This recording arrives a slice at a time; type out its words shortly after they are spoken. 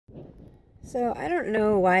So I don't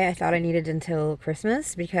know why I thought I needed until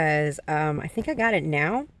Christmas because I think I got it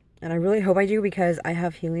now. And I really hope I do because I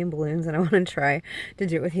have helium balloons and I want to try to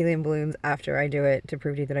do it with helium balloons after I do it to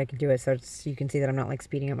prove to you that I can do it so you can see that I'm not like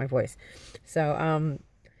speeding up my voice. So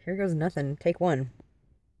here goes nothing. Take one.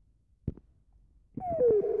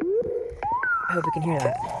 I hope you can hear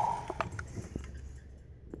that.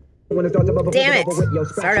 Damn it!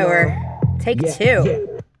 Start over. Take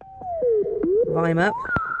two. Volume up.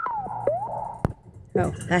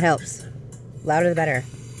 Oh, that helps. Louder the better.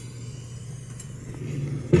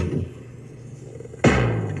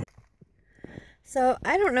 So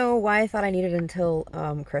I don't know why I thought I needed until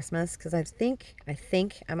Christmas because I think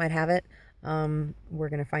I might have it. We're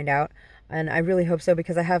gonna find out, and I really hope so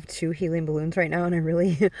because I have 2 helium balloons right now, and I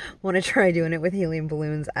really want to try doing it with helium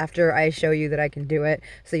balloons after I show you that I can do it,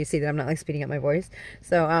 so you see that I'm not like speeding up my voice.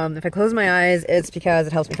 So if I close my eyes, it's because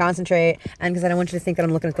it helps me concentrate, and because I don't want you to think that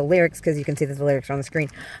I'm looking at the lyrics because you can see that the lyrics are on the screen.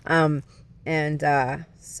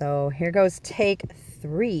 So here goes take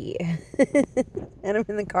 3. And I'm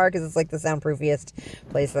in the car because it's like the soundproofiest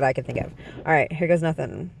place that I can think of. All right, here goes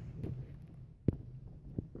nothing.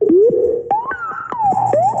 Ooh,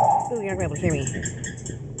 you're not gonna be able to hear me.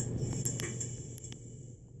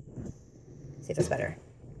 See if that's better.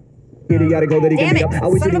 Damn it! I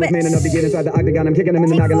wish he was man enough to get inside the octagon. I'm kicking him in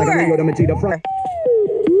the noggin like a Leo, the cheetah.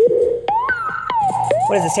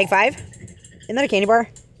 What is this, take 5? Isn't that a candy bar?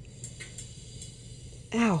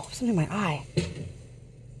 Ow, something in my eye.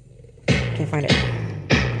 Can't find it.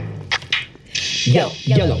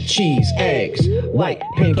 Yellow cheese, eggs, white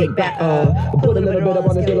pancake batter. Put a little bit up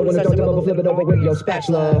on the skillet when it starts to bubble, flip it over with your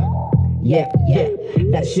spatula. Yeah,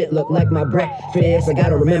 that shit look like my breakfast. I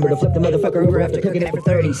gotta remember to flip the motherfucker over after cooking it for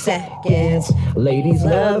 30 seconds. Ladies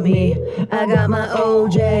love me, I got my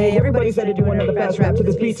OJ. Everybody said to do another fast rap to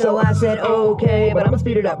this beat, so I said okay. But I'ma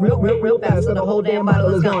speed it up real fast so the whole damn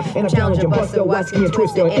bottle is gone. And I'm challenging Buster, Watsky, and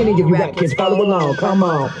Twister. Any of you rap kids, follow along, come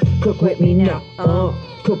on. Cook with me now,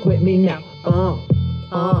 cook with me now,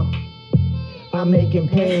 I'm making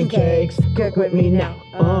pancakes. Cook with me now,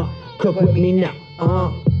 cook with me now,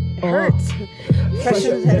 It hurts.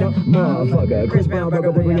 Fresher than a motherfucker. Chris Brown,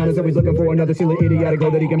 Burger, Brianna's always looking for another silly idiotic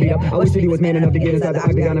girl that he can beat up. I wish that he was man enough to get inside the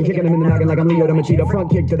octagon. I'm kicking him in the noggin like I'm Leo, the cheetah.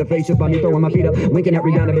 Front kick to the face just by me throwing my feet up. Winking at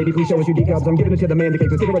Rihanna, baby, please show us your decals. I'm giving it to the man, the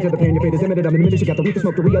cake, the cigarette to the pan. Your fate is imminent. I'm in the minute. You got the reef to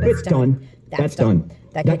smoke to re-up. It's done. That's done.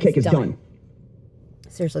 That cake is done.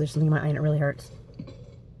 Seriously, there's something in my eye and it really hurts.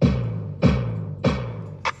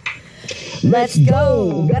 Let's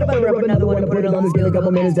go. Gotta butter up another one and put it on the skill. A couple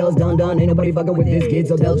minutes till it's done. Ain't nobody fucking with this kid,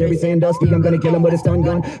 so tell Jerry Sandusky I'm gonna kill him with a stun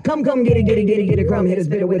gun. Come, get it, crumb. Hit his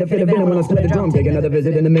bitter with a fit of venom when I split a drum. Take another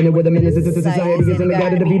visit in a minute with a minute. This is society gets in the guy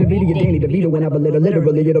to defeat you. Danny DeVito when I belittle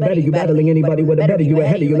literally. It'll better you battling anybody with a better. You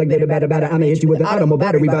ahead of you like batter. I'ma hit you with an automobile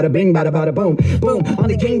battery. Bada bing, bada boom. I'm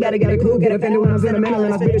the king, better get a clue. Get offended when I'm sentimental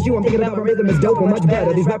and I spit at you. I'm thinking about my rhythm is dope and much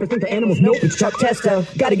better. These rappers think they're animals. Nope, it's Chuck Testa.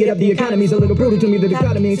 Gotta get up the economy's a little brutal to me. The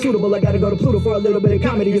dichotomy ain't suitable. I gotta go to Pluto for a little bit.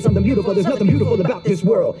 Comedy is something beautiful. There's nothing beautiful about this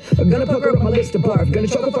world. I'm gonna pucker up my lips to barf. Gonna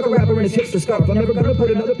choke a fucking rapper in his hipster scarf. I'm never gonna put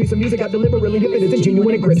another piece of music out deliberately if it isn't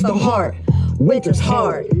genuine. It grips the heart. Winter's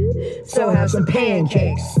hard, so have some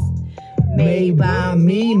pancakes made by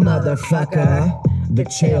me, motherfucker. The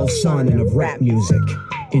chill son of rap music.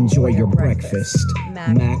 Enjoy your breakfast.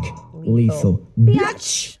 Mac Lethal.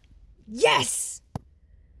 Bitch. Yes.